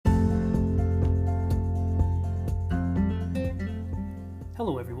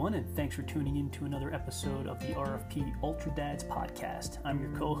Hello, everyone, and thanks for tuning in to another episode of the RFP Ultra Dads podcast. I'm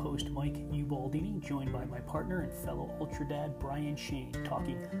your co-host, Mike Ubaldini, joined by my partner and fellow Ultra Dad, Brian Shane,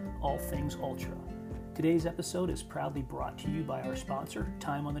 talking all things Ultra. Today's episode is proudly brought to you by our sponsor,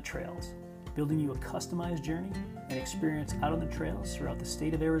 Time on the Trails, building you a customized journey and experience out on the trails throughout the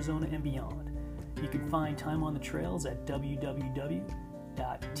state of Arizona and beyond. You can find Time on the Trails at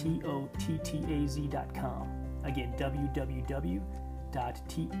www.tottaz.com. Again, www.tottaz.com.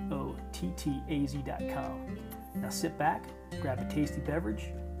 Now sit back, grab a tasty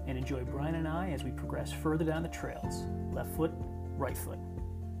beverage, and enjoy Brian and I as we progress further down the trails. Left foot, right foot.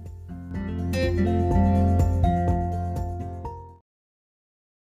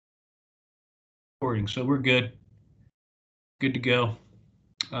 So we're good. Good to go.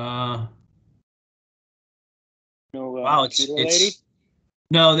 Wow, it's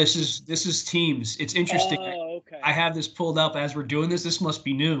no, this is Teams. It's interesting. Oh, okay. I have this pulled up as we're doing this. This must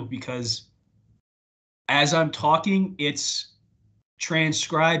be new because as I'm talking, it's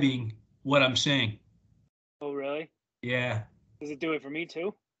transcribing what I'm saying. Oh, really? Yeah. Does it do it for me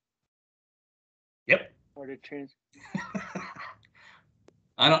too? Yep. Or did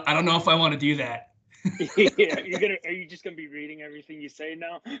I don't know if I want to do that. Yeah, are you just gonna be reading everything you say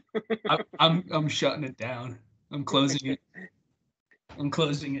now? I'm shutting it down. I'm closing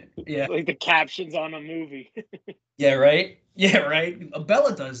it. Yeah. Like the captions on a movie. Yeah, right.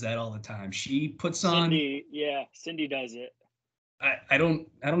 Bella does that all the time. She puts on. Cindy does it. I don't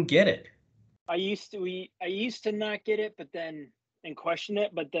get it. I used to not get it, and question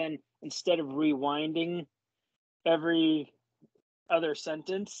it, but then instead of rewinding every other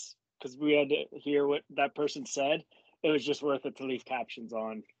sentence because we had to hear what that person said, it was just worth it to leave captions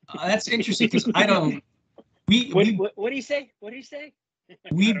on. That's interesting because I don't. What do you say? What do you say?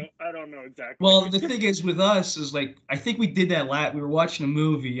 I don't know exactly. Well, the thing is with us is like I think we did that we were watching a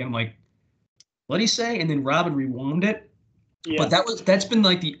movie and I'm like, what do you say? And then Robin rewound it. Yeah. But that's been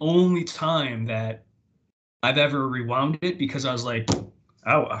like the only time that I've ever rewound it because I was like,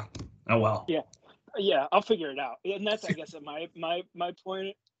 oh well. Yeah, I'll figure it out. And that's I guess my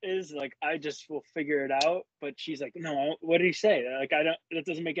point is like I just will figure it out. But she's like, no, what did he say? Like that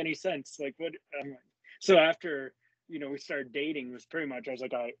doesn't make any sense. Like what? I'm like, so after we started dating, it was pretty much I was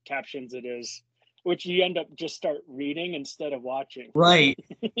like, all right, captions it is, which you end up just start reading instead of watching. Right.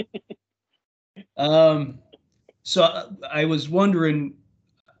 So I was wondering,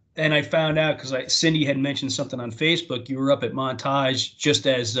 and I found out because Cindy had mentioned something on Facebook. You were up at Montage just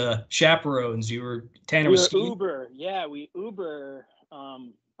as chaperones. You were Tanner was skiing? Uber. Yeah, we Uber.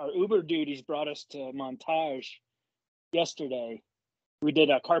 Our Uber duties brought us to Montage yesterday. We did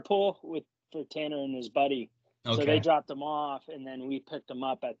a carpool for Tanner and his buddy. Okay. So they dropped them off, and then we picked them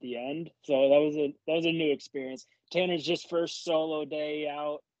up at the end. So that was a new experience. Tanner's just first solo day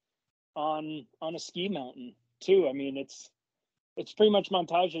out on a ski mountain too. I mean, it's pretty much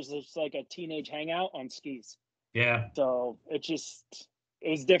Montages. It's like a teenage hangout on skis. Yeah. So it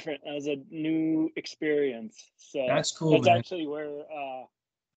was different. It was a new experience. So that's cool. That's man. Actually where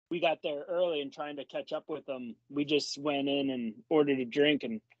we got there early and trying to catch up with them. We just went in and ordered a drink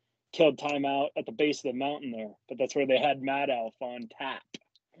and killed time out at the base of the mountain there. But that's where they had Mad Elf on tap.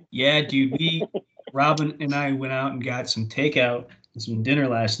 Yeah, dude. Robin and I went out and got some takeout and some dinner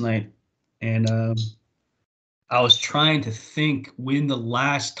last night. And I was trying to think when the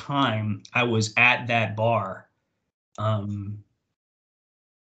last time I was at that bar. And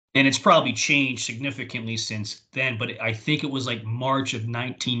it's probably changed significantly since then, but I think it was like March of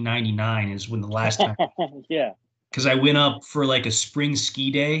 1999 is when the last time. Yeah. Because I went up for like a spring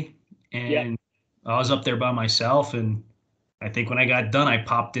ski day, and I was up there by myself, and I think when I got done, I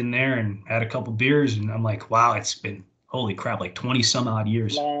popped in there and had a couple beers, and I'm like, wow, it's been, holy crap, like 20 some odd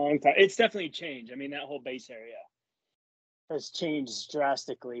years. Long time. It's definitely changed. I mean, that whole base area has changed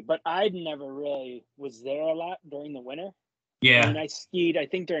drastically, but I never really was there a lot during the winter. Yeah. I mean, I skied, I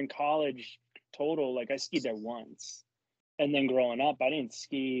think during college total, like I skied there once. And then growing up, I didn't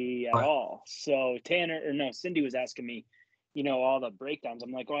ski at all. So Cindy was asking me, all the breakdowns.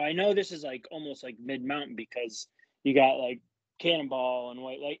 I'm like, well, I know this is like almost like mid-mountain because you got like Cannonball and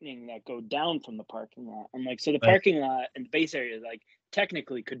White Lightning that go down from the parking lot. I'm like, so the parking lot and the base area like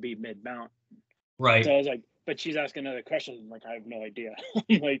technically could be mid-mountain. Right. So I was like, but she's asking another question. I'm like, I have no idea.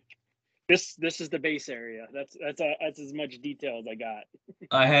 I'm like, this is the base area. That's as much detail as I got.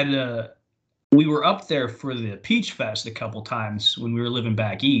 I had we were up there for the Peach Fest a couple times when we were living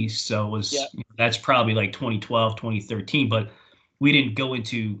back east. So it was that's probably like 2012, 2013. But we didn't go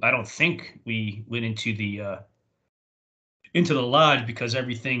into. I don't think we went into the lodge because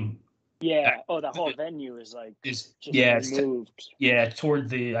everything Yeah. Oh, the whole venue is like is just removed. Toward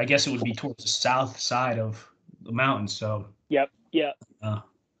the, I guess it would be towards the south side of the mountain. So. Yep.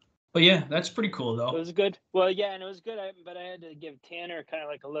 But yeah, that's pretty cool though. It was good. Well, yeah, and it was good. But I had to give Tanner kind of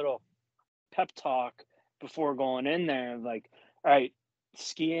like a little pep talk before going in there. Like, all right,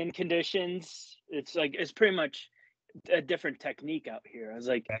 skiing conditions. It's pretty much a different technique out here. I was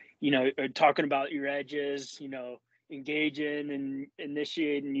like, talking about your edges, engaging and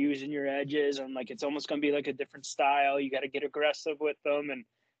initiating using your edges. I'm like, it's almost going to be like a different style. You got to get aggressive with them and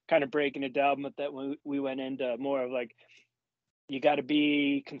kind of breaking it down. But that we went into more of like, you got to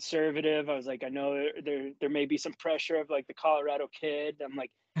be conservative. I was like, I know there may be some pressure of like the Colorado kid. I'm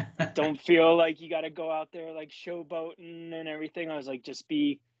like, don't feel like you got to go out there like showboating and everything. I was like, just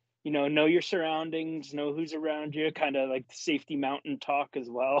be, know your surroundings, know who's around you, kind of like the safety mountain talk as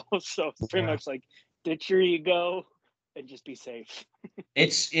well. So it's pretty much like ditch your ego and just be safe.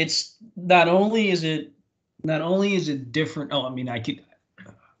 It's not only is it different. Oh, I mean,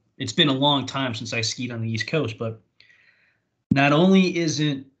 it's been a long time since I skied on the East Coast, but not only is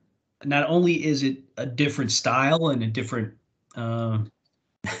it a different style and a different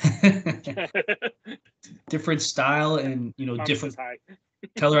different style and Mom different. Says hi.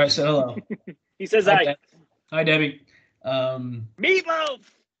 Tell her I said hello. He says hi. Hi, Debbie. Meatloaf.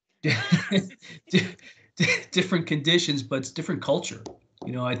 Different conditions, but it's different culture.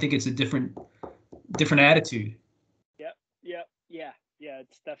 I think it's a different attitude. Yeah.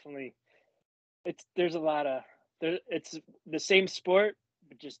 It's definitely. There's a lot of. It's the same sport,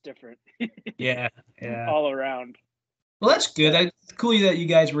 but just different. Yeah. All around. Well, that's good. It's cool that you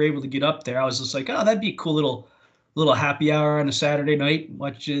guys were able to get up there. I was just like, oh, that'd be a cool little happy hour on a Saturday night.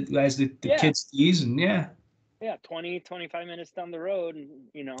 Watch you guys the kids skis and yeah. Yeah, 20-25 minutes down the road, and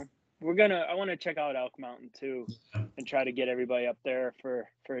I want to check out Elk Mountain too, and try to get everybody up there for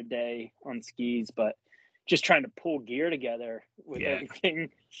a day on skis, but just trying to pull gear together with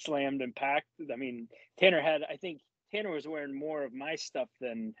everything slammed and packed. I mean, I think Tanner was wearing more of my stuff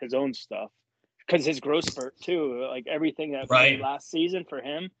than his own stuff because his growth spurt too, like everything that was last season for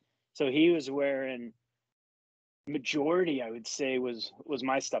him. So he was wearing majority, I would say, was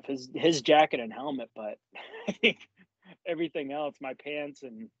my stuff, his jacket and helmet, but I think everything else, my pants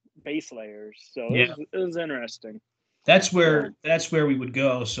and base layers. So it was interesting. That's where we would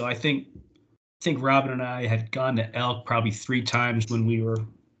go. So I think Robin and I had gone to Elk probably 3 times when we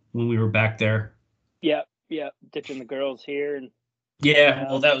were back there. Yeah, ditching the girls here and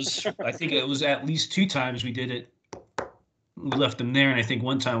well, that was I think it was at least 2 times we did it. We left them there, and I think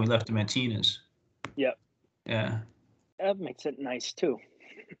one time we left them at Tina's. Yep. Yeah. That makes it nice too.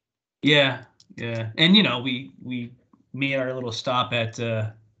 Yeah. And we made our little stop at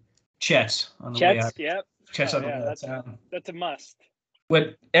Chet's on the way out. Yep. Chet's on the way out of town. That's a must.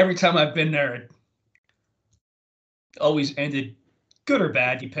 But every time I've been there, it always ended good or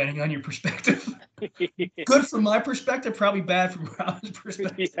bad, depending on your perspective. Good from my perspective, probably bad from Robin's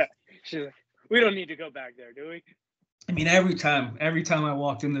perspective. Yeah. She's like, we don't need to go back there, do we? I mean, every time I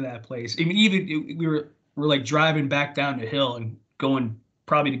walked into that place, I mean, even we're like driving back down the hill and going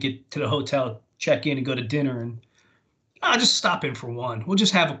probably to get to the hotel, check in and go to dinner, and I'll just stop in for one. We'll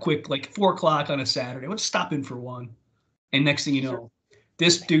just have a quick, like 4:00 on a Saturday. We'll just stop in for one. And next thing you know,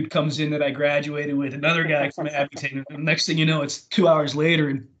 this dude comes in that I graduated with, another guy from Abington. And next thing you know, it's 2 hours later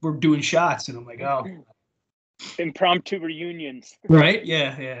and we're doing shots. And I'm like, oh. Impromptu reunions. Right?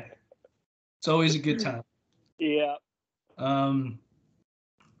 Yeah. It's always a good time. Yeah.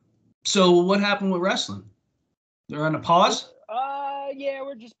 So what happened with wrestling? They're on a pause? Yeah,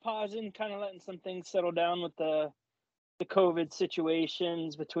 we're just pausing, kind of letting some things settle down with the COVID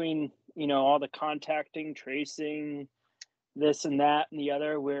situations between, all the contacting, tracing, this and that and the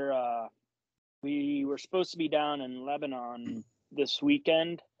other. We were supposed to be down in Lebanon this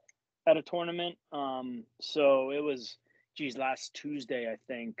weekend at a tournament. So it was, last Tuesday, I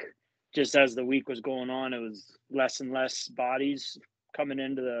think, just as the week was going on, it was less and less bodies coming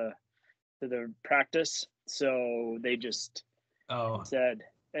into the practice. So they just said,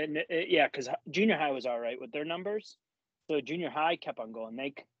 and because junior high was all right with their numbers. So junior high kept on going.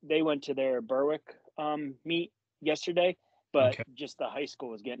 They went to their Berwick meet yesterday, but just the high school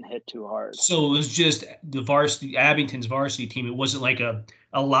was getting hit too hard. So it was just the varsity, Abington's varsity team. It wasn't like a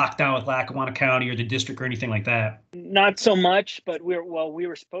lockdown with Lackawanna County or the district or anything like that. Not so much, but we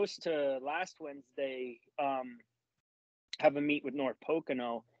were supposed to last Wednesday have a meet with North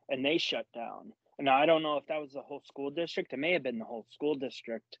Pocono, and they shut down. And now I don't know if that was the whole school district. It may have been the whole school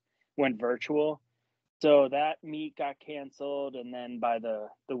district went virtual. So that meet got canceled, and then by the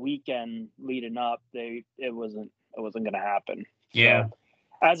weekend leading up, it wasn't going to happen. Yeah. So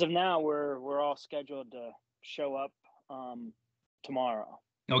As of now, we're all scheduled to show up tomorrow.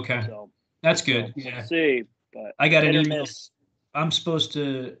 Okay. So that's good. So yeah. We'll see, but I got an email. I'm supposed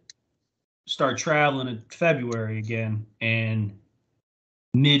to start traveling in February again, and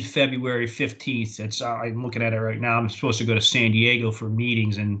mid-February 15th. I'm looking at it right now. I'm supposed to go to San Diego for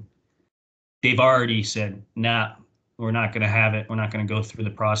meetings, and they've already said, nah, we're not going to have it. We're not going to go through the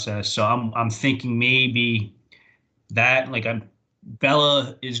process. So I'm thinking maybe that, like,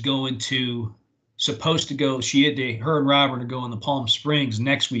 Bella is supposed to go. Her and Robert are going to Palm Springs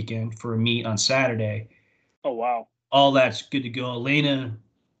next weekend for a meet on Saturday. Oh, wow. All that's good to go. Elena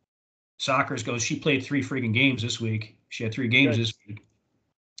Soccer's goes. She played 3 freaking games this week. She had 3 games this week.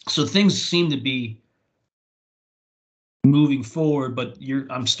 So things seem to be moving forward, but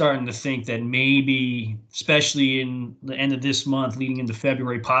I'm starting to think that maybe, especially in the end of this month, leading into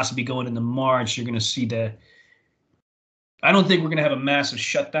February, possibly going into March, you're going to see I don't think we're going to have a massive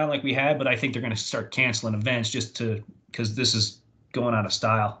shutdown like we had, but I think they're going to start canceling events because this is going out of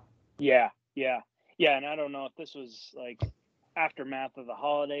style. Yeah. And I don't know if this was like aftermath of the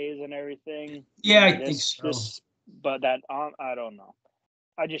holidays and everything. Yeah, I think so. But that I don't know.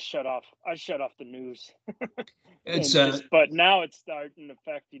 I just shut off the news. But now it's starting to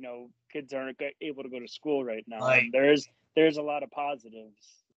affect, kids aren't able to go to school right now. And there's a lot of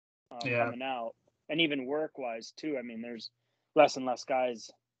positives coming out, and even work wise too. I mean, there's less and less guys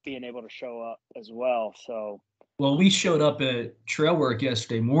being able to show up as well. So, well, we showed up at trail work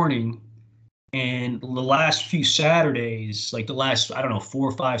yesterday morning, and the last few Saturdays, like the last, 4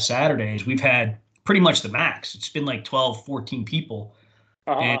 or 5 Saturdays, we've had pretty much the max. It's been like 12, 14 people.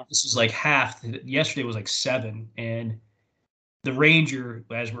 And this is like half. Yesterday was like 7. And the ranger,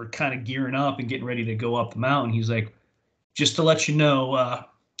 as we're kind of gearing up and getting ready to go up the mountain, he's like, just to let you know,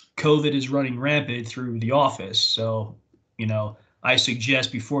 COVID is running rampant through the office. So, I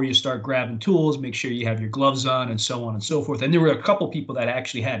suggest before you start grabbing tools, make sure you have your gloves on and so on and so forth. And there were a couple people that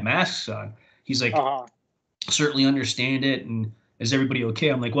actually had masks on. He's like, certainly understand it. And is everybody okay?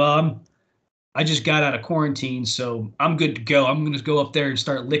 I'm like, well, I just got out of quarantine, so I'm good to go. I'm going to go up there and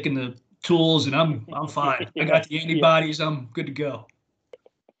start licking the tools, and I'm fine. I got the antibodies. I'm good to go.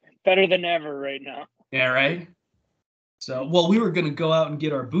 Better than ever right now. Yeah, right? So, well, we were going to go out and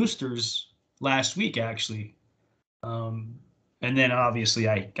get our boosters last week, actually. And then, obviously,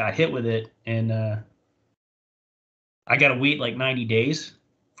 I got hit with it, and I got to wait like 90 days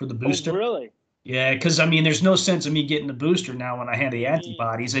for the booster. Oh, really? Yeah, because, there's no sense of me getting the booster now when I have the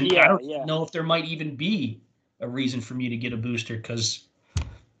antibodies. And I don't know if there might even be a reason for me to get a booster, because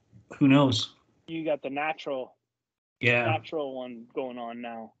who knows? You got the natural one going on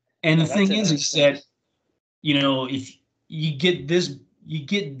now. And the thing is that, if you get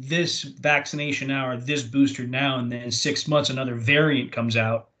this vaccination now or this booster now, and then in 6 months another variant comes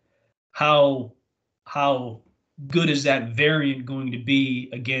out, how good is that variant going to be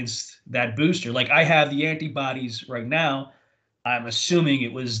against that booster? Like, I have the antibodies right now. I'm assuming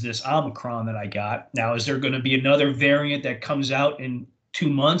it was this Omicron that I got. Now, is there going to be another variant that comes out in 2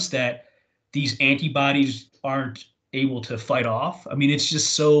 months that these antibodies aren't able to fight off? It's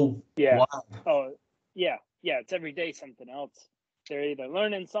just so wild. Oh, yeah. It's every day something else. They're either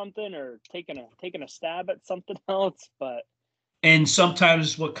learning something or taking a stab at something else. And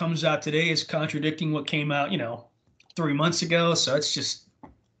sometimes what comes out today is contradicting what came out, 3 months ago. So it's just.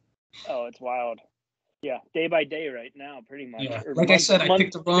 Oh, it's wild. Yeah, day by day right now, pretty much. Yeah. Like I said, I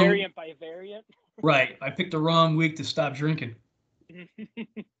picked the wrong. Variant by variant. Right. I picked the wrong week to stop drinking.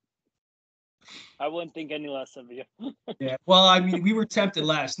 I wouldn't think any less of you. Yeah. Well, we were tempted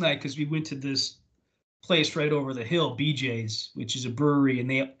last night because we went to this place right over the hill, BJ's, which is a brewery, and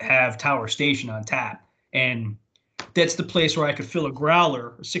they have Tower Station on tap. And that's the place where I could fill a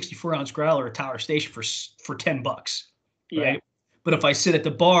 64-ounce growler at Tower Station for $10. Right? Yeah. But if I sit at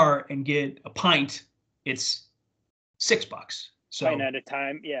the bar and get a pint, it's $6. So pint at a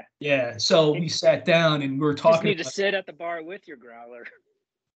time. Yeah. Yeah. So we sat down and we were talking. You just need to sit at the bar with your growler.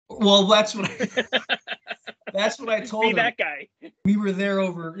 Well, that's what I told him. Be that guy. We were there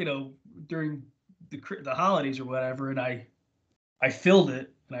over, during the holidays or whatever, and I filled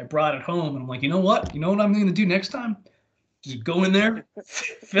it and I brought it home, and I'm like, you know what I'm going to do next time? Just go in there,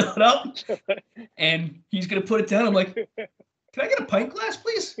 fill it up, and he's going to put it down. I'm like, can I get a pint glass,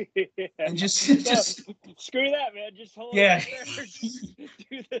 please? And just screw that, man. Just hold it there.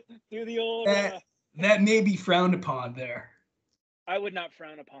 do the old. That may be frowned upon there. I would not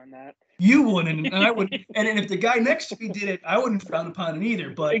frown upon that. You wouldn't, and I would. And if the guy next to me did it, I wouldn't frown upon it either.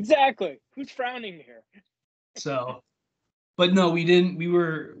 But exactly, who's frowning here? So, but no, we didn't.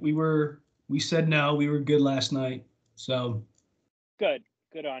 We said no. We were good last night. So good.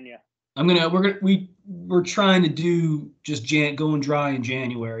 Good on you. We're trying to do just going dry in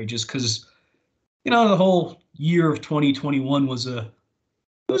January, just because, the whole year of 2021 was a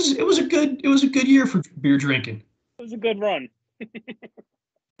good year for beer drinking. It was a good run.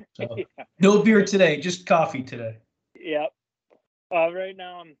 So, yeah. No beer today, just coffee today. Yep. Right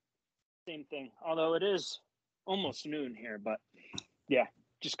now I'm same thing. Although it is almost noon here, but yeah,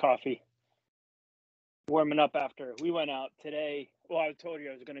 just coffee. Warming up after we went out today. Well, I told you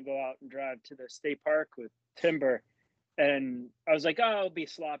I was going to go out and drive to the state park with Timber, and I was like, "Oh, it'll be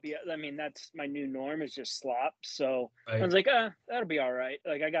sloppy." I mean, that's my new norm, is just slop. So right. I was like, that'll be all right."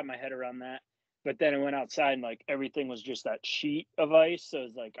 Like, I got my head around that. But then I went outside and like everything was just that sheet of ice. So I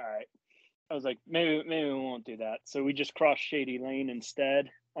was like, all right. I was like, maybe we won't do that. So we just crossed Shady Lane instead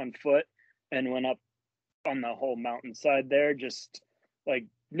on foot and went up on the whole mountainside there, just like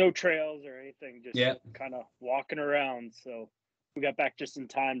no trails or anything, just kind of walking around. So we got back just in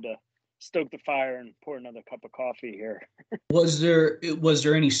time to stoke the fire and pour another cup of coffee here. Was there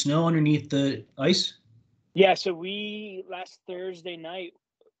any snow underneath the ice? Yeah, so last Thursday night,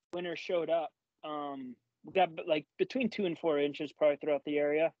 winter showed up. We got like between 2 and 4 inches probably throughout the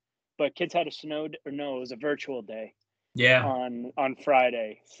area, but kids had it was a virtual day. Yeah. On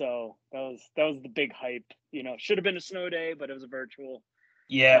Friday. So that was the big hype. Should have been a snow day, but it was a virtual.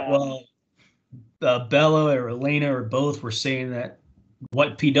 Yeah, well, Bella or Elena or both were saying that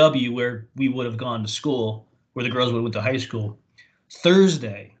what PW, where we would have gone to school, where the girls would have went to high school,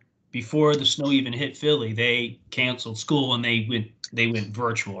 Thursday, before the snow even hit Philly, they canceled school and they went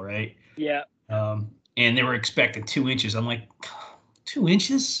virtual, right? Yeah. And they were expecting 2 inches. I'm like, 2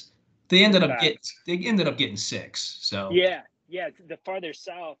 inches? They ended up getting 6. So yeah, the farther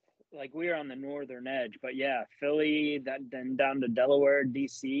south, like we were on the northern edge, but yeah, Philly, then down to Delaware,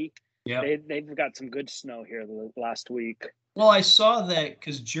 DC. Yeah, they've got some good snow here the last week. Well, I saw that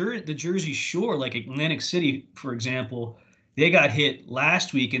because the Jersey Shore, like Atlantic City, for example, they got hit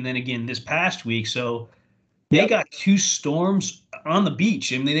last week and then again this past week. So they got 2 storms on the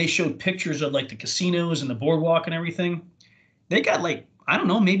beach. I mean, they showed pictures of like the casinos and the boardwalk and everything. They got like, I don't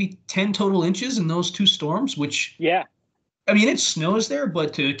know, maybe 10 total inches in those 2 storms, which, I mean, it snows there,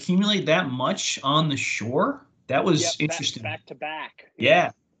 but to accumulate that much on the shore, that was interesting. Back to back.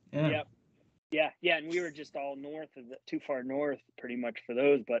 Yeah. Yeah. And we were just all too far north pretty much for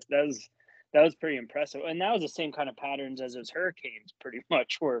those, but that was pretty impressive. And that was the same kind of patterns as those hurricanes pretty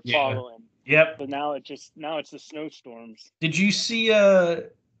much were following. Yep. But now it's the snowstorms. Did you see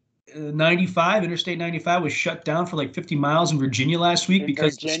 95, Interstate 95 was shut down for like 50 miles in Virginia last week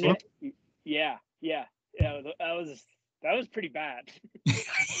because of the storm? Yeah. That was pretty bad.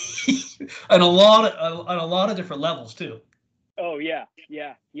 And on a lot of different levels too. Oh yeah.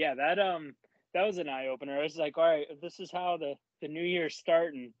 That was an eye opener. I was like, all right, if this is how the new year's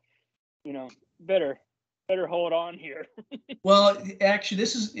starting, better hold on here. Well, actually,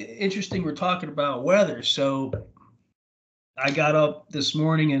 this is interesting. We're talking about weather. So I got up this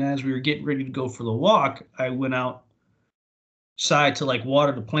morning, and as we were getting ready to go for the walk, I went outside to like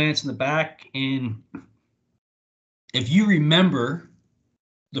water the plants in the back. And if you remember,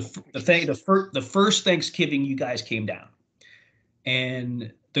 the first Thanksgiving, you guys came down,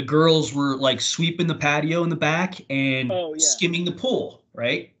 and the girls were like sweeping the patio in the back and skimming the pool,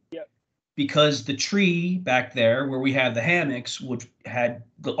 right? Yep. Because the tree back there where we have the hammocks had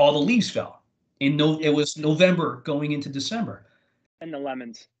all the leaves fell. It was November going into December. And the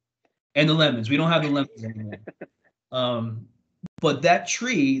lemons. We don't have the lemons anymore. But that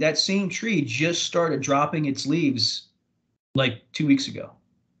same tree just started dropping its leaves like 2 weeks ago.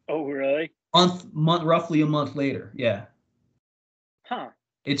 Oh, really? Roughly a month later. Yeah. Huh.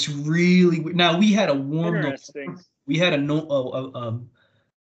 It's really now we had a warm Interesting. We had a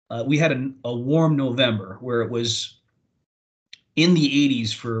warm November where it was in the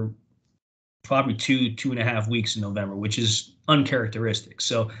 80s for probably 2.5 weeks in November, which is uncharacteristic.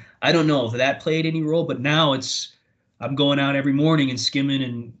 So I don't know if that played any role, but now I'm going out every morning and skimming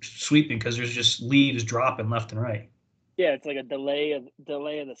and sweeping because there's just leaves dropping left and right. Yeah, it's like a delay of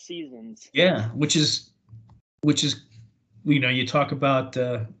the seasons. Yeah, which is you talk about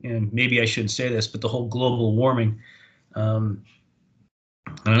and maybe I shouldn't say this, but the whole global warming. I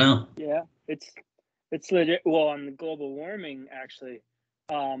don't know. Yeah, it's legit. Well, on the global warming, actually,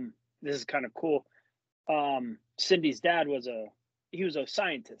 this is kind of cool. Cindy's dad was a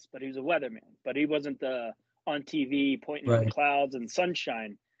scientist, but he was a weatherman. But he wasn't the on TV pointing at the clouds and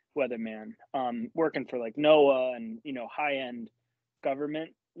sunshine weatherman. Working for like NOAA and high end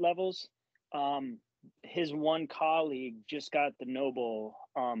government levels. His one colleague just got the Nobel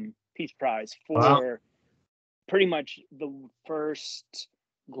Peace Prize for pretty much the first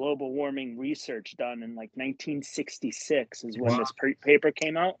global warming research done in like 1966 is when this paper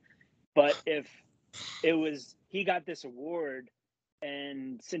came out. But if it was, he got this award,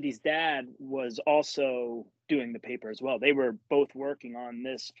 and Cindy's dad was also doing the paper as well. They were both working on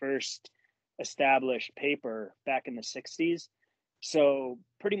this first established paper back in the 60s. So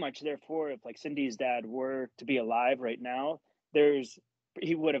pretty much, therefore, if like Cindy's dad were to be alive right now,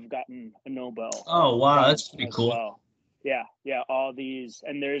 he would have gotten a Nobel. Oh, wow. That's pretty cool. Well. Yeah. All these,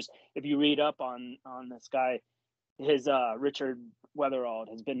 and if you read up on this guy, his Richard Weatherald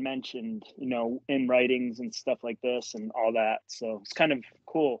has been mentioned, in writings and stuff like this and all that. So it's kind of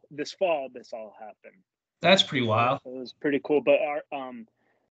cool. This fall, this all happened. That's pretty wild. It was pretty cool. But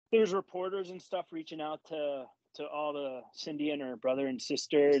there's reporters and stuff reaching out to all the Cindy and her brother and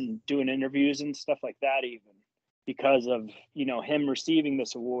sister and doing interviews and stuff like that, even because of him receiving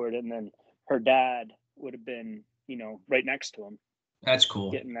this award, and then her dad would have been right next to him. That's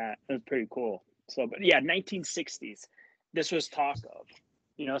cool. Getting that. It was pretty cool. So, but yeah, 1960s, this was talk of,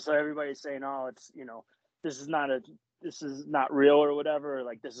 so everybody's saying, oh, it's, this is not real or whatever. Or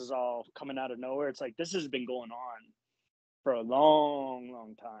like, this is all coming out of nowhere. It's like, this has been going on for a long,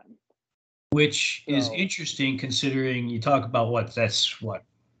 long time. Which is interesting considering you talk about that's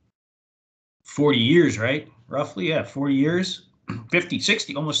 40 years, right? Roughly. Yeah. 40 years, 50,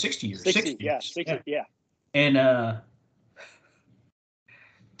 60, almost 60 years. 60 yeah. 60, yeah. And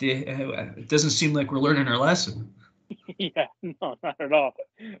it doesn't seem like we're learning our lesson. Yeah, no, not at all.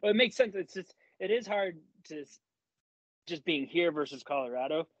 Well, it makes sense. It is hard to just being here versus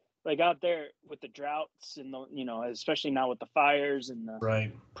Colorado. Like out there with the droughts and especially now with the fires and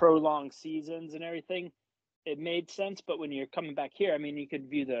the prolonged seasons and everything, it made sense. But when you're coming back here, I mean, you could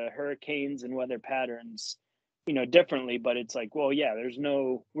view the hurricanes and weather patterns, differently, but it's like, well, yeah,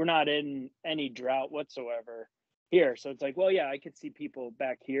 we're not in any drought whatsoever here. So it's like, well, yeah, I could see people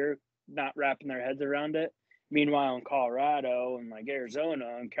back here not wrapping their heads around it. Meanwhile, in Colorado and like Arizona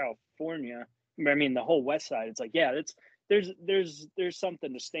and California, I mean, the whole west side, it's like, yeah, there's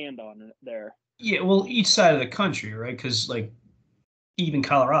something to stand on there. Yeah, well, each side of the country, right? Because like even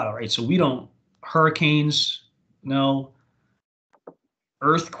Colorado, right? So we don't hurricanes, no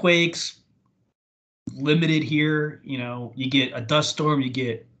earthquakes. Limited here, you get a dust storm, you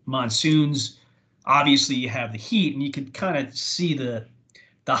get monsoons. Obviously, you have the heat, and you can kind of see the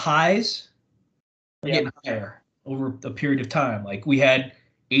highs are getting higher over a period of time. Like we had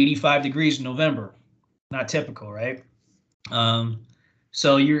 85 degrees in November, not typical, right?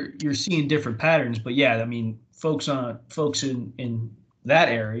 So you're seeing different patterns, but yeah, I mean, folks in that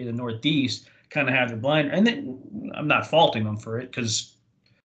area, the Northeast, kind of have their blind, and then I'm not faulting them for it because.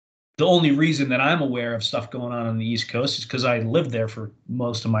 The only reason that I'm aware of stuff going on the East Coast is because I lived there for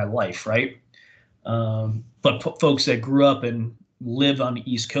most of my life, right? But folks that grew up and lived on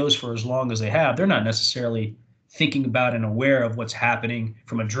the East Coast for as long as they have, they're not necessarily thinking about and aware of what's happening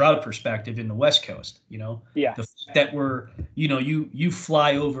from a drought perspective in the West Coast. Yeah. The fact that we're, you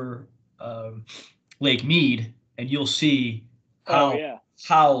fly over Lake Mead and you'll see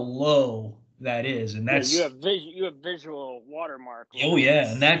how low that is, and that's you have visual watermark. Oh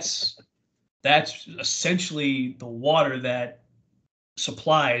yeah, and that's essentially the water that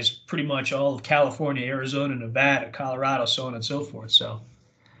supplies pretty much all of California, Arizona, Nevada, Colorado, so on and so forth. So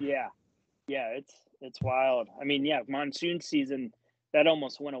yeah, it's wild. I mean, yeah, monsoon season that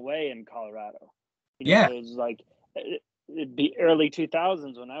almost went away in Colorado. It was like it'd be early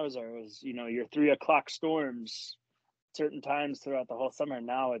 2000s when I was there. It was your 3 o'clock storms certain times throughout the whole summer.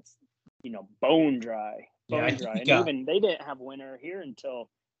 Now it's bone dry. And even they didn't have winter here until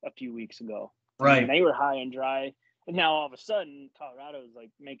a few weeks ago. Right. And they were high and dry. And now all of a sudden Colorado is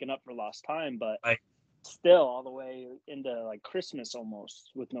like making up for lost time, but still all the way into like Christmas almost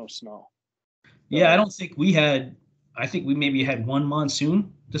with no snow. Yeah, I think we maybe had one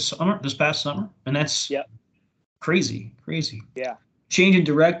monsoon this past summer, and that's crazy. Yeah. Changing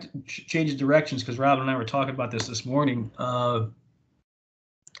directions, because Robin and I were talking about this morning.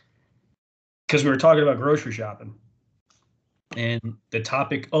 Because we were talking about grocery shopping, and the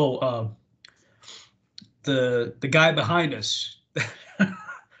topic. The guy behind us,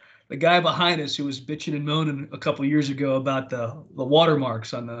 the guy behind us who was bitching and moaning a couple years ago about the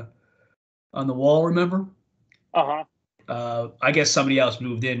watermarks on the wall. Remember? I guess somebody else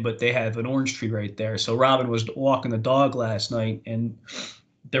moved in, but they have an orange tree right there. So Robin was walking the dog last night, and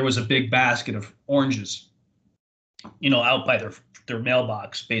there was a big basket of oranges, out by their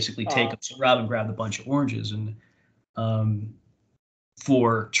mailbox, basically taken. So Robin grabbed a bunch of oranges, and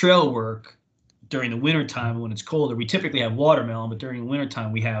for trail work during the wintertime when it's colder, we typically have watermelon, but during the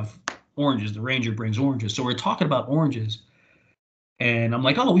wintertime we have oranges. The ranger brings oranges. So we're talking about oranges, And I'm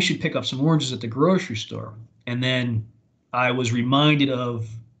like, oh, we should pick up some oranges at the grocery store. And then I was reminded of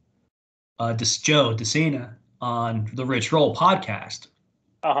Joe DeSena on the Rich Roll podcast.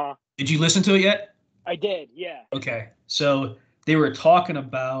 Uh-huh. Did you listen to it yet? I did, yeah. Okay. So they were talking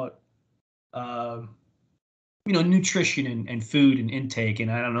about, nutrition and food and intake.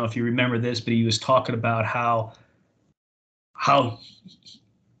 And I don't know if you remember this, but he was talking about how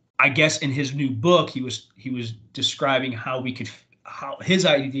I guess in his new book, he was describing how his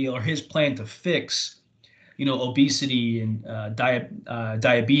idea or his plan to fix, obesity and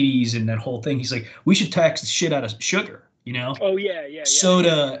diabetes and that whole thing. He's like, we should tax the shit out of sugar, Oh yeah.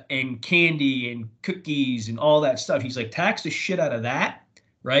 soda and candy and cookies and all that stuff. He's like, tax the shit out of that,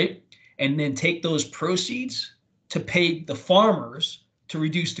 right? And then take those proceeds to pay the farmers to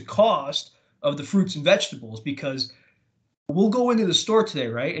reduce the cost of the fruits and vegetables, because we'll go into the store today,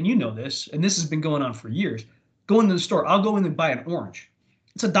 right? And you know this, and this has been going on for years. Go into the store. I'll go in and buy an orange.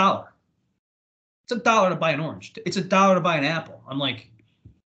 It's $1. It's $1 to buy an orange. It's $1 to buy an apple. I'm like,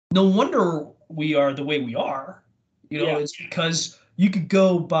 no wonder we are the way we are. It's because you could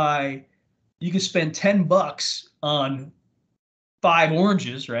spend $10 on 5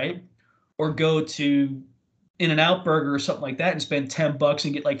 oranges, right? Or go to In-N-Out Burger or something like that and spend $10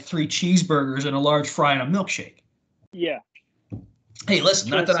 and get like 3 cheeseburgers and a large fry and a milkshake. Yeah. Hey, listen,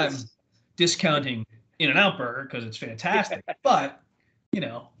 not that I'm discounting In-N-Out Burger because it's fantastic, but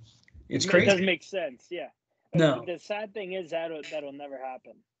it's crazy. It doesn't make sense. Yeah. No. The sad thing is that'll never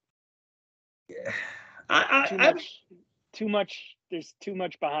happen. Yeah. Too much. There's too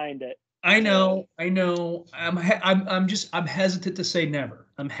much behind it. I know. I'm hesitant to say never.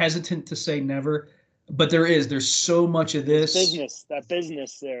 But there's so much of this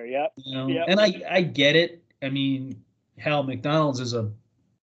business there. Yep. Yep. And I get it. I mean, hell, McDonald's is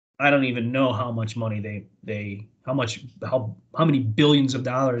I don't even know how much money how many billions of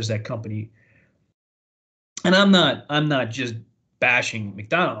dollars that company. And I'm not just bashing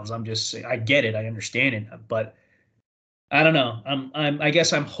McDonald's. I'm just saying I get it. I understand it, but I don't know. I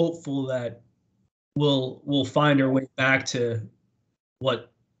guess I'm hopeful that we'll find our way back to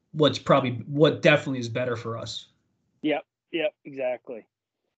what definitely is better for us. Yep, exactly.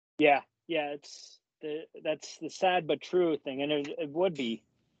 Yeah, that's the sad but true thing, and it would be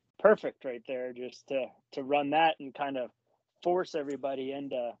perfect right there just to run that and kind of force everybody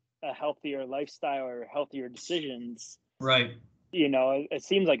into a healthier lifestyle or healthier decisions. Right. It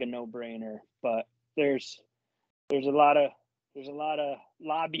seems like a no-brainer, but there's a lot of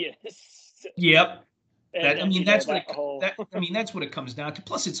lobbyists. Yep. That's what it comes down to.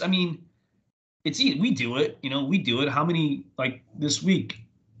 Plus, it's easy. We do it. How many, like this week,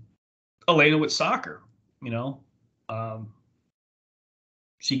 Elena with soccer,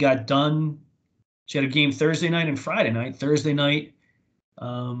 she got done. She had a game Thursday night and Friday night. Thursday night,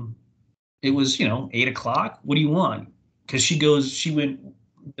 it was, 8:00. What do you want? Because she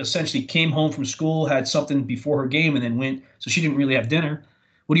essentially came home from school, had something before her game, and then went. So she didn't really have dinner.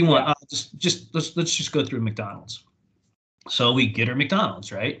 What do you want? Yeah. Let's just go through McDonald's. So we get her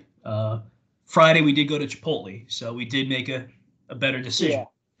McDonald's, right? Friday we did go to Chipotle, so we did make a better decision. Yeah.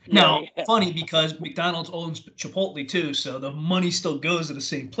 Now, funny because McDonald's owns Chipotle too, so the money still goes to the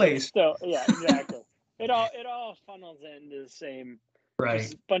same place. So yeah, exactly. It all funnels into the same. Right.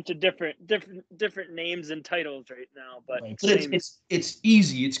 Just a bunch of different names and titles right now, but right. It's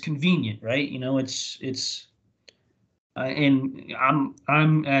easy, it's convenient, right? It's and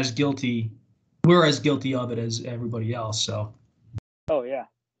I'm as guilty. We're as guilty of it as everybody else. So. Oh yeah,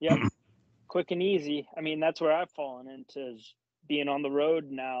 yep. Quick and easy. I mean, that's where I've fallen into. Being on the road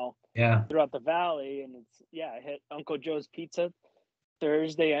now throughout the valley, and I hit Uncle Joe's Pizza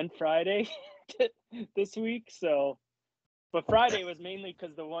Thursday and Friday this week. So, but Friday was mainly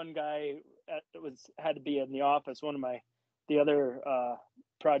because the one guy had to be in the office. One of the other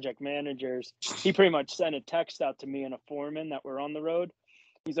project managers, he pretty much sent a text out to me and a foreman that were on the road.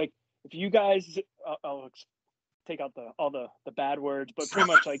 He's like, if you guys, I'll take out all the bad words, but pretty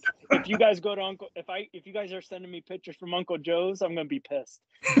much like if you guys go to if you guys are sending me pictures from Uncle Joe's, I'm gonna be pissed.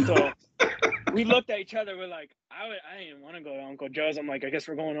 So we looked at each other. We're like, I didn't want to go to Uncle Joe's. I'm like, I guess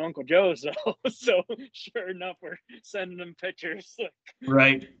we're going to Uncle Joe's. So sure enough, we're sending them pictures.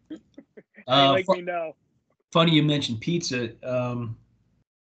 Right. Me know. Funny you mentioned pizza.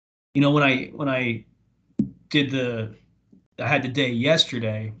 When I did I had the day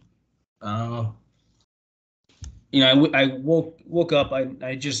yesterday. I woke up. I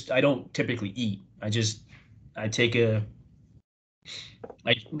don't typically eat. I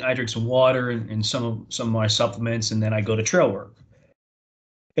drink some water and some of my supplements, and then I go to trail work.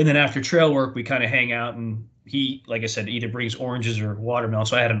 And then after trail work, we kind of hang out and he, like I said, either brings oranges or watermelon.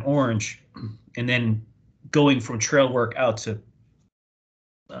 So I had an orange, and then going from trail work out to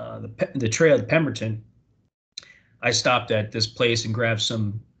the trail at Pemberton, I stopped at this place and grabbed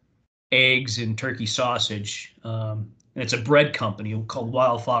some eggs and turkey sausage. And it's a bread company called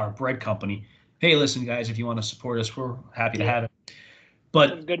Wildflower Bread Company. Hey, listen, guys, if you want to support us, we're happy to have it.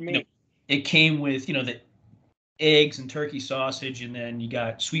 But good meat. It came with, the eggs and turkey sausage, and then you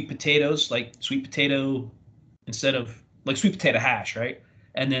got sweet potatoes, like sweet potato instead of like sweet potato hash, right?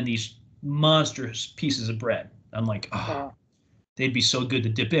 And then these monstrous pieces of bread. I'm like, they'd be so good to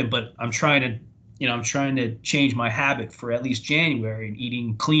dip in. But I'm trying to change my habit for at least January and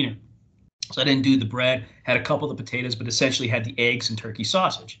eating cleaner. So I didn't do the bread, had a couple of the potatoes, but essentially had the eggs and turkey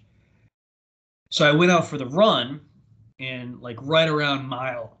sausage. So I went out for the run, and like right around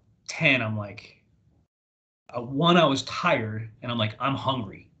mile 10, I'm like, I was tired, and I'm like, I'm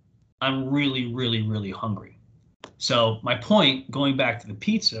hungry. I'm really, really, really hungry. So my point, going back to the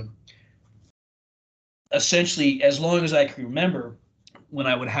pizza, essentially, as long as I can remember, when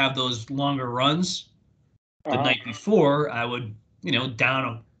I would have those longer runs the night before, I would,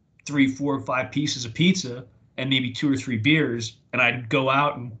 down 3, 4, 5 pieces of pizza and maybe 2 or 3 beers, and I'd go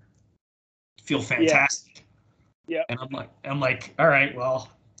out and feel fantastic. Yeah. And I'm like, all right, well,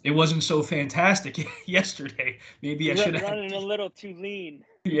 it wasn't so fantastic yesterday. Maybe I should have running a little too lean.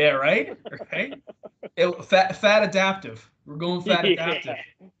 Yeah, right. Right. Fat adaptive. We're going fat adaptive.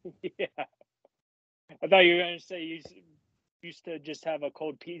 Yeah. I thought you were going to say you used to just have a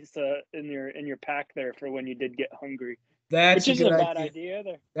cold pizza in your pack there for when you did get hungry. Which isn't a bad idea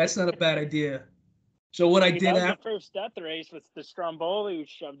either. That's not a bad idea. So what I did that was after the first death race with the Stromboli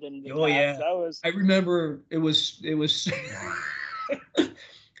shoved in the yeah. That was. I remember it was.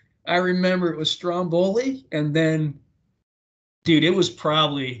 I remember it was Stromboli, and then, dude, it was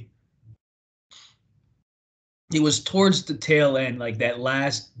towards the tail end, like that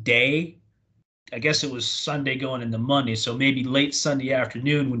last day. I guess it was Sunday going into Monday, so maybe late Sunday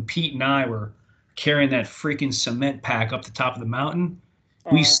afternoon when Pete and I were carrying that freaking cement pack up the top of the mountain.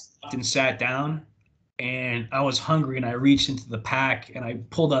 We stopped and sat down, and I was hungry, and I reached into the pack and I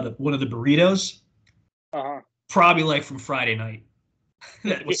pulled out one of the burritos, probably like from Friday night.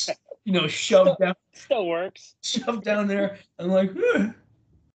 That was, shoved down. Still works. Shoved down there. I'm like,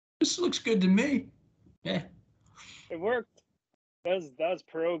 this looks good to me. Yeah. It worked. That was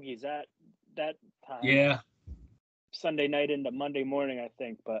pierogies that time. Yeah. Sunday night into Monday morning, I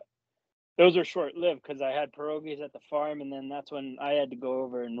think, but those were short-lived because I had pierogies at the farm, and then that's when I had to go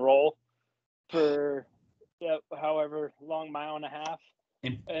over and roll for however long, mile and a half.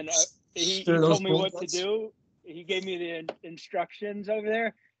 And he told me what to do. He gave me the instructions over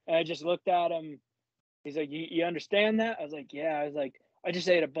there, and I just looked at him. He's like, you understand that? I was like, yeah. I was like, I just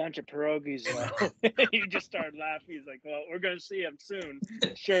ate a bunch of pierogies. He just started laughing. He's like, well, we're going to see him soon.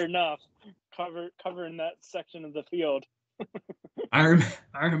 Sure enough, covering that section of the field. I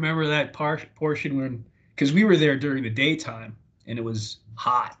remember that portion because we were there during the daytime, and it was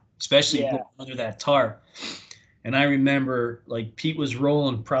hot, especially under that tarp. And I remember, like, Pete was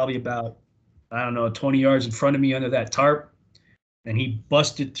rolling probably about, 20 yards in front of me under that tarp, and he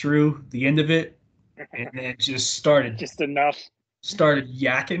busted through the end of it, and then just started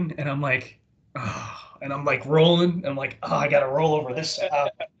yakking, and I'm like, and I'm like rolling, and I'm like, I gotta roll over this.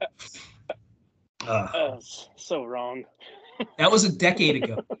 So wrong. That was a decade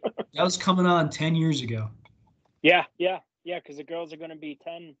ago. That was coming on 10 years ago. Yeah, because the girls are going to be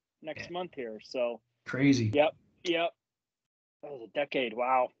 10 next month here, so. Crazy. Yep. That was a decade.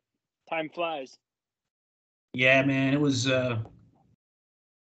 Wow. Time flies. Yeah, man, it was,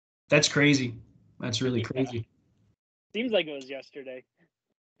 that's crazy. That's really crazy. Seems like it was yesterday.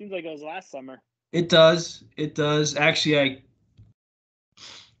 Seems like it was last summer. It does. Actually,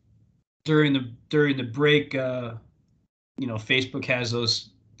 during the break, Facebook has those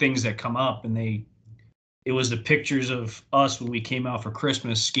things that come up, and it was the pictures of us when we came out for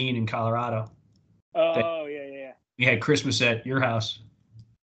Christmas skiing in Colorado. Oh, yeah. We had Christmas at your house.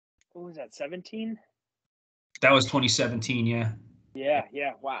 What was that, 17? That was 2017, yeah. Yeah,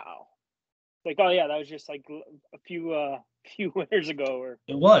 wow. Like, oh yeah, that was just like a few winters ago. Or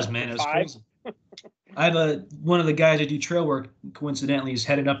it was, man. It was 5. crazy. I have one of the guys I do trail work, coincidentally, is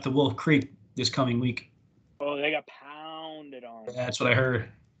headed up to Wolf Creek this coming week. Oh, they got pounded on. Yeah, that's what I heard.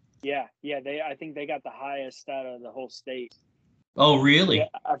 Yeah. I think they got the highest out of the whole state. Oh, really? Yeah,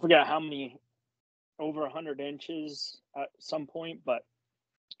 I forgot how many, over 100 inches at some point, but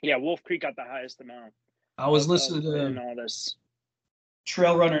yeah, Wolf Creek got the highest amount. I was listening to all this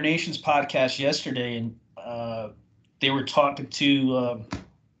Trail Runner Nation's podcast yesterday, and they were talking to,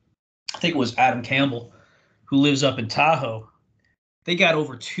 I think it was Adam Campbell, who lives up in Tahoe, they got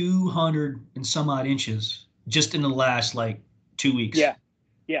over 200 and some odd inches just in the last like 2 weeks. Yeah.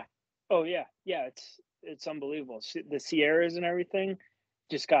 Oh yeah. It's unbelievable. The Sierras and everything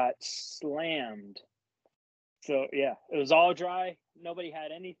just got slammed. So yeah, it was all dry. Nobody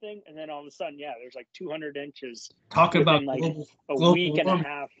had anything, and then all of a sudden, yeah, there's like 200 inches. Talking about like global week and warming. a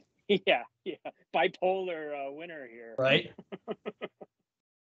half. Yeah, bipolar winter here. Right.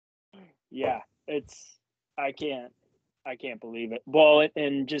 Yeah, I can't believe it. Well,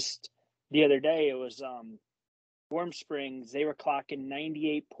 and just the other day, it was Warm Springs. They were clocking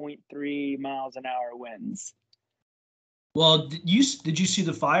 98.3 miles an hour winds. Well, did you see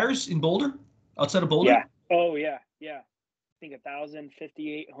the fires in Boulder, outside of Boulder? Yeah. Oh yeah. I think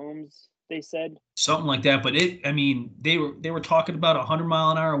 1,058 homes, they said. Something like that. But they were talking about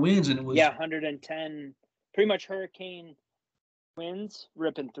 100-mile-an-hour winds, and it was 110, pretty much hurricane winds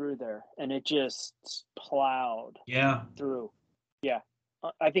ripping through there, and it just plowed through. Yeah,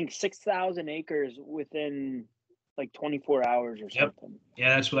 I think 6,000 acres within like 24 hours or something.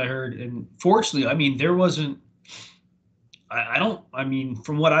 Yeah, that's what I heard. And fortunately, there wasn't.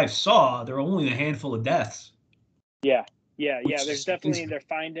 From what I saw, there were only a handful of deaths. Yeah. There's definitely, they're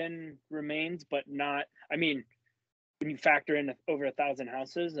finding remains, but not. When you factor in over 1,000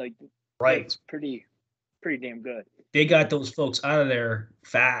 houses, like, right, it's pretty damn good. They got those folks out of there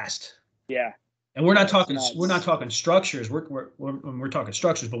fast. Yeah. And we're not talking structures. We're talking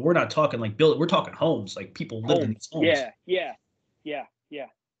structures, but we're not talking like we're talking homes, like people living in these homes. Yeah.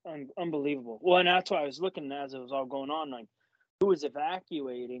 Unbelievable. Well, and that's why I was looking as it was all going on, like who was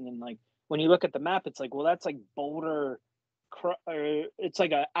evacuating, and like when you look at the map, it's like, well, that's like Boulder, it's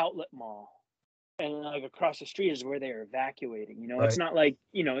like an outlet mall, and like across the street is where they are evacuating. Right. It's not like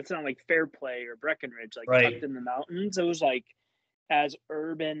it's not like Fairplay or Breckenridge, like tucked in the mountains. It was like as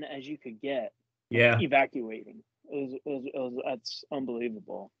urban as you could get. Yeah, evacuating. It was that's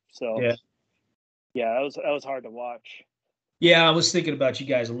unbelievable. So yeah, that was hard to watch. Yeah, I was thinking about you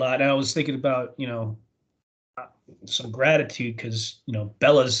guys a lot. And I was thinking about some gratitude because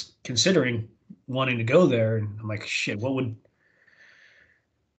Bella's considering wanting to go there, and I'm like, shit,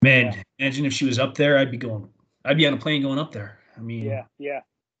 imagine if she was up there. I'd be on a plane going up there. Yeah.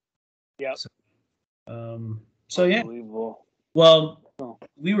 So yeah. Well,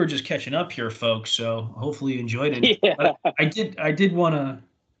 we were just catching up here, folks. So hopefully you enjoyed it. Yeah. But I did want to.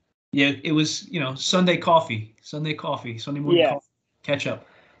 Yeah, it was Sunday morning coffee, catch up.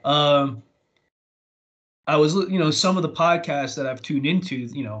 I was some of the podcasts that I've tuned into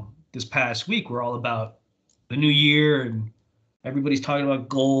this past week were all about the new year, and everybody's talking about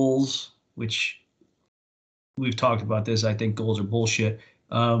goals, which we've talked about this. I think goals are bullshit.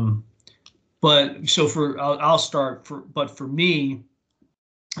 But so I'll start for me,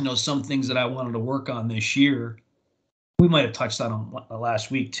 some things that I wanted to work on this year. We might have touched on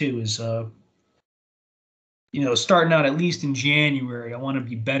last week too, is starting out at least in January, I want to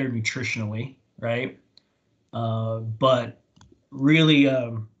be better nutritionally, right? But really,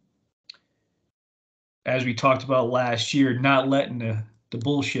 as we talked about last year, not letting the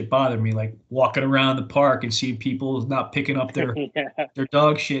bullshit bother me, like walking around the park and seeing people not picking up their their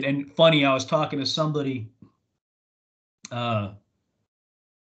dog shit. And funny, I was talking to somebody, because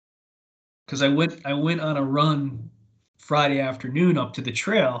I went on a run Friday afternoon up to the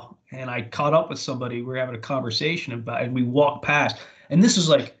trail, and I caught up with somebody. We were having a conversation about, and we walked past, and this is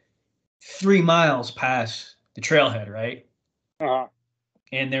like 3 miles past the trailhead, right?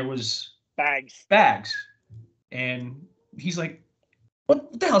 And there was bags, and he's like,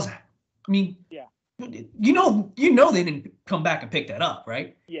 "What the hell's that?" Yeah. They didn't come back and pick that up,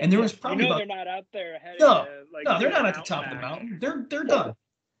 right? Yeah. And there was probably they're not out there ahead. No, they're not at the top of the mountain. They're done.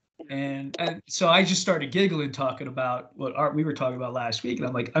 And so I just started giggling, talking about what we were talking about last week. And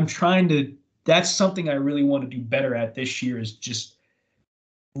I'm like, that's something I really want to do better at this year, is just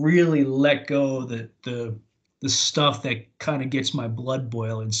really let go of the stuff that kind of gets my blood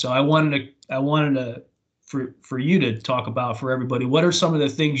boiling. So I wanted to for you to talk about, for everybody, what are some of the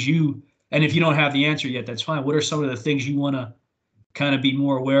things and if you don't have the answer yet, that's fine. What are some of the things you want to kind of be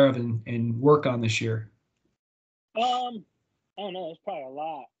more aware of and work on this year? I don't know. It's probably a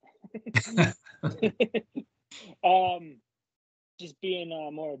lot. Just being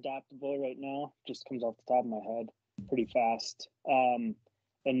more adaptable right now just comes off the top of my head pretty fast, and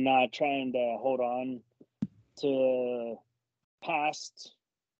not trying to hold on to past,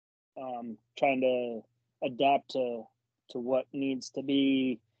 trying to adapt to what needs to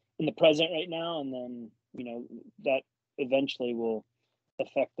be in the present right now, and then that eventually will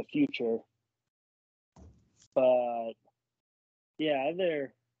affect the future. But yeah,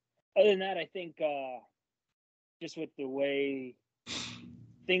 other than that, I think just with the way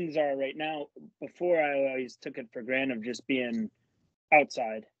things are right now. Before, I always took it for granted of just being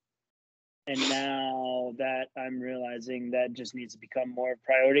outside. And now that I'm realizing that just needs to become more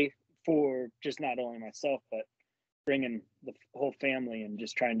priority for just not only myself, but bringing the whole family and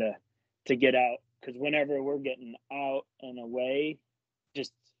just trying to get out. Because whenever we're getting out and away,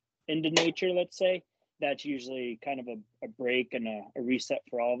 just into nature, let's say, that's usually kind of a break and a reset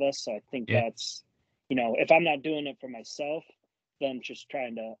for all of us. So I think that's, if I'm not doing it for myself, then just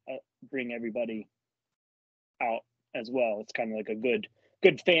trying to bring everybody out as well. It's kind of like a good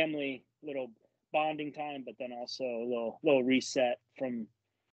family little bonding time, but then also a little reset from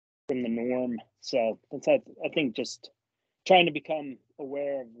the norm. So that's, I think, just trying to become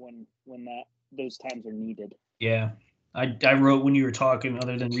aware of when those times are needed. Yeah. I wrote when you were talking,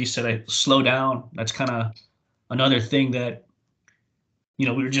 other than reset, I slow down. That's kind of another thing that, we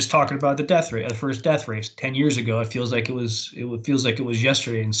were just talking about the first death race 10 years ago. It feels like it feels like it was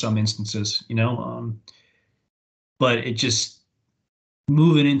yesterday in some instances, but it just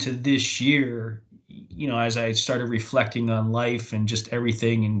moving into this year, as I started reflecting on life and just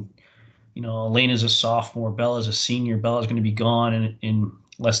everything, and, Elena's a sophomore, Bella's a senior, Bella's going to be gone in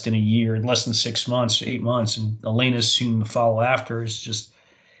less than a year, in less than 6 months, 8 months, and Elena's soon to follow after. It just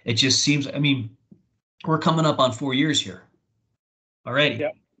seems, we're coming up on 4 years here already.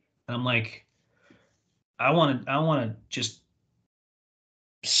 Yep. And I'm like, I want to just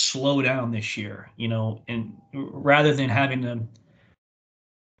slow down this year, and rather than having to,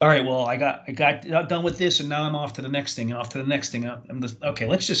 all right, well, I got done with this and now I'm off to the next thing and off to the next thing. Okay,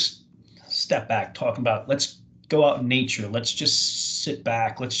 let's just step back, talking about, let's go out in nature. Let's just sit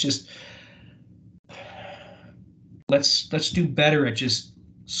back. Let's do better at just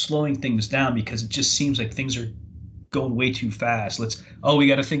slowing things down, because it just seems like things are going way too fast. We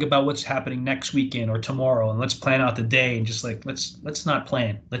got to think about what's happening next weekend or tomorrow, and let's plan out the day, and just like, let's not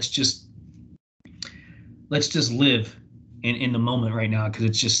plan. Let's just live in the moment right now, because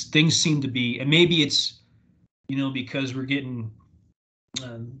it's just, things seem to be, and maybe it's, because we're getting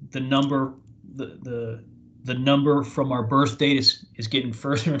the number from our birth date is getting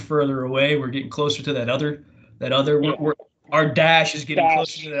further and further away. We're getting closer to that other. Yeah. Our dash is getting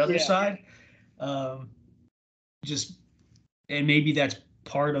closer to the other side. And maybe that's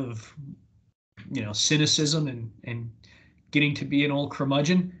part of, cynicism and getting to be an old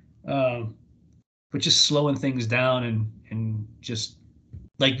curmudgeon, but just slowing things down and just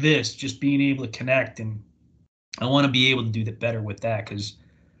like this, just being able to connect. And I want to be able to do that better with that, because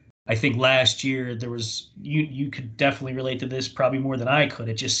I think last year there was, you could definitely relate to this probably more than I could.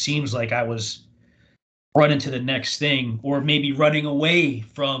 It just seems like I was running to the next thing, or maybe running away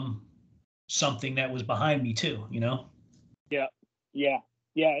from something that was behind me too, Yeah.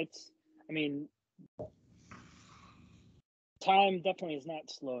 It's, time definitely is not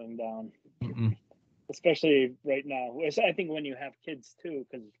slowing down. Mm-mm. Especially right now. I think when you have kids too,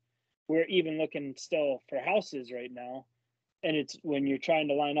 because we're even looking still for houses right now. And it's when you're trying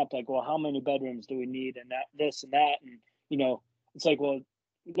to line up, like, well, how many bedrooms do we need, and that, this and that. And, it's like, well,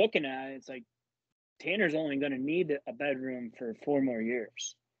 looking at it, it's like Tanner's only going to need a bedroom for 4 more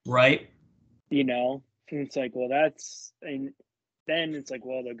years. Right. And it's like, well, and then it's like,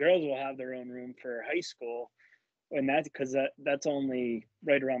 well, the girls will have their own room for high school. And that's because that's only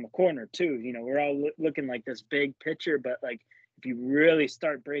right around the corner too. We're all looking like this big picture, but like, if you really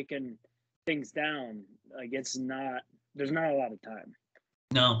start breaking things down, like, there's not a lot of time.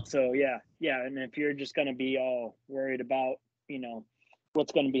 No. So yeah. And if you're just going to be all worried about,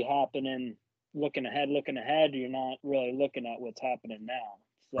 what's going to be happening, looking ahead, you're not really looking at what's happening now.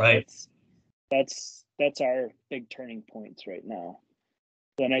 So right. That's our big turning points right now.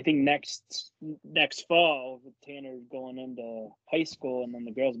 And I think next fall, with Tanner going into high school and then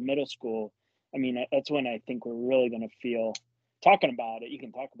the girls middle school, that's when I think we're really going to feel, talking about it. You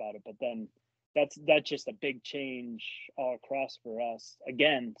can talk about it, but then that's just a big change all across for us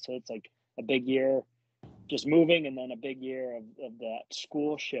again. So it's like a big year just moving, and then a big year of that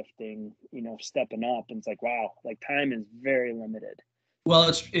school shifting, stepping up. And it's like, wow, like time is very limited.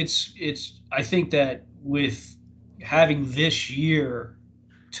 Well, it's I think that with having this year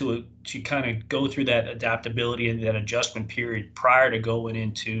to kind of go through that adaptability and that adjustment period prior to going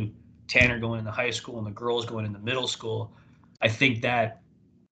into Tanner going into high school and the girls going into middle school, I think that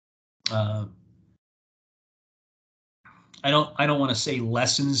I don't want to say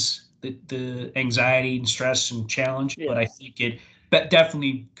lessens the anxiety and stress and challenge, but I think it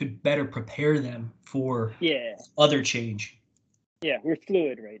definitely could better prepare them for other change. Yeah, we're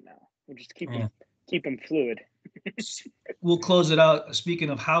fluid right now. We're just keep them fluid. We'll close it out. Speaking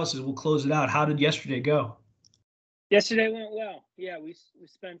of houses, we'll close it out. How did yesterday go? Yesterday went well. Yeah, we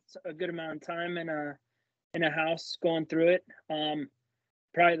spent a good amount of time in a house going through it.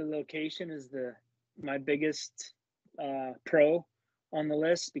 Probably the location is my biggest pro on the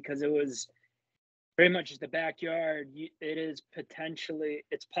list, because it was very much the backyard. It's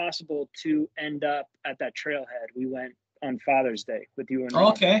possible to end up at that trailhead. We went on Father's Day with you and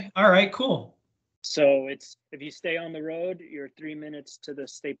Rob. Okay. All right, cool. So if you stay on the road, you're 3 minutes to the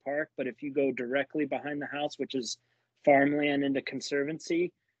state park. But if you go directly behind the house, which is farmland into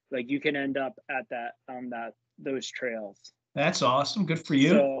conservancy, like you can end up at those trails. That's awesome. Good for you.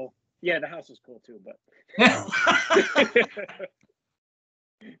 So yeah, the house is cool too, but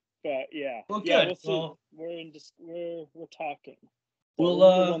but yeah. Well, yeah, good. We'll see. We're talking. So we'll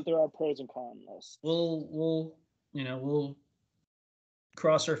run through our pros and cons list. We'll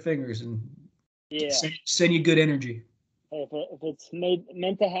cross our fingers and send you good energy. If it's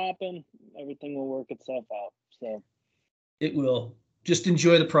meant to happen, everything will work itself out. So it will. Just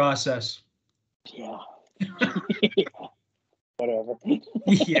enjoy the process. Yeah. Whatever.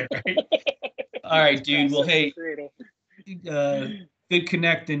 Yeah. Right. All right, dude. Well, hey, good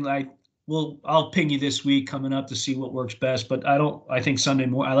connecting. I'll ping you this week coming up to see what works best. But I think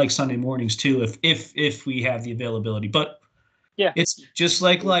I like Sunday mornings too, if we have the availability. But yeah, it's just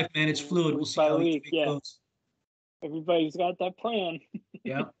like life, man. It's fluid. We'll see how each week goes. Everybody's got that plan.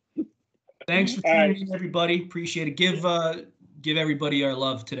 Yeah. Thanks for tuning in, everybody. Appreciate it. Give everybody our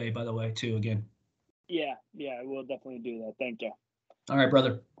love today, by the way, too, again. Yeah, we'll definitely do that. Thank you. All right,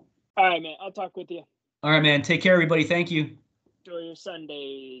 brother. All right, man. I'll talk with you. All right, man. Take care, everybody. Thank you. Enjoy your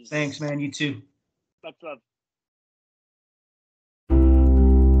Sundays. Thanks, man. You too. Much love.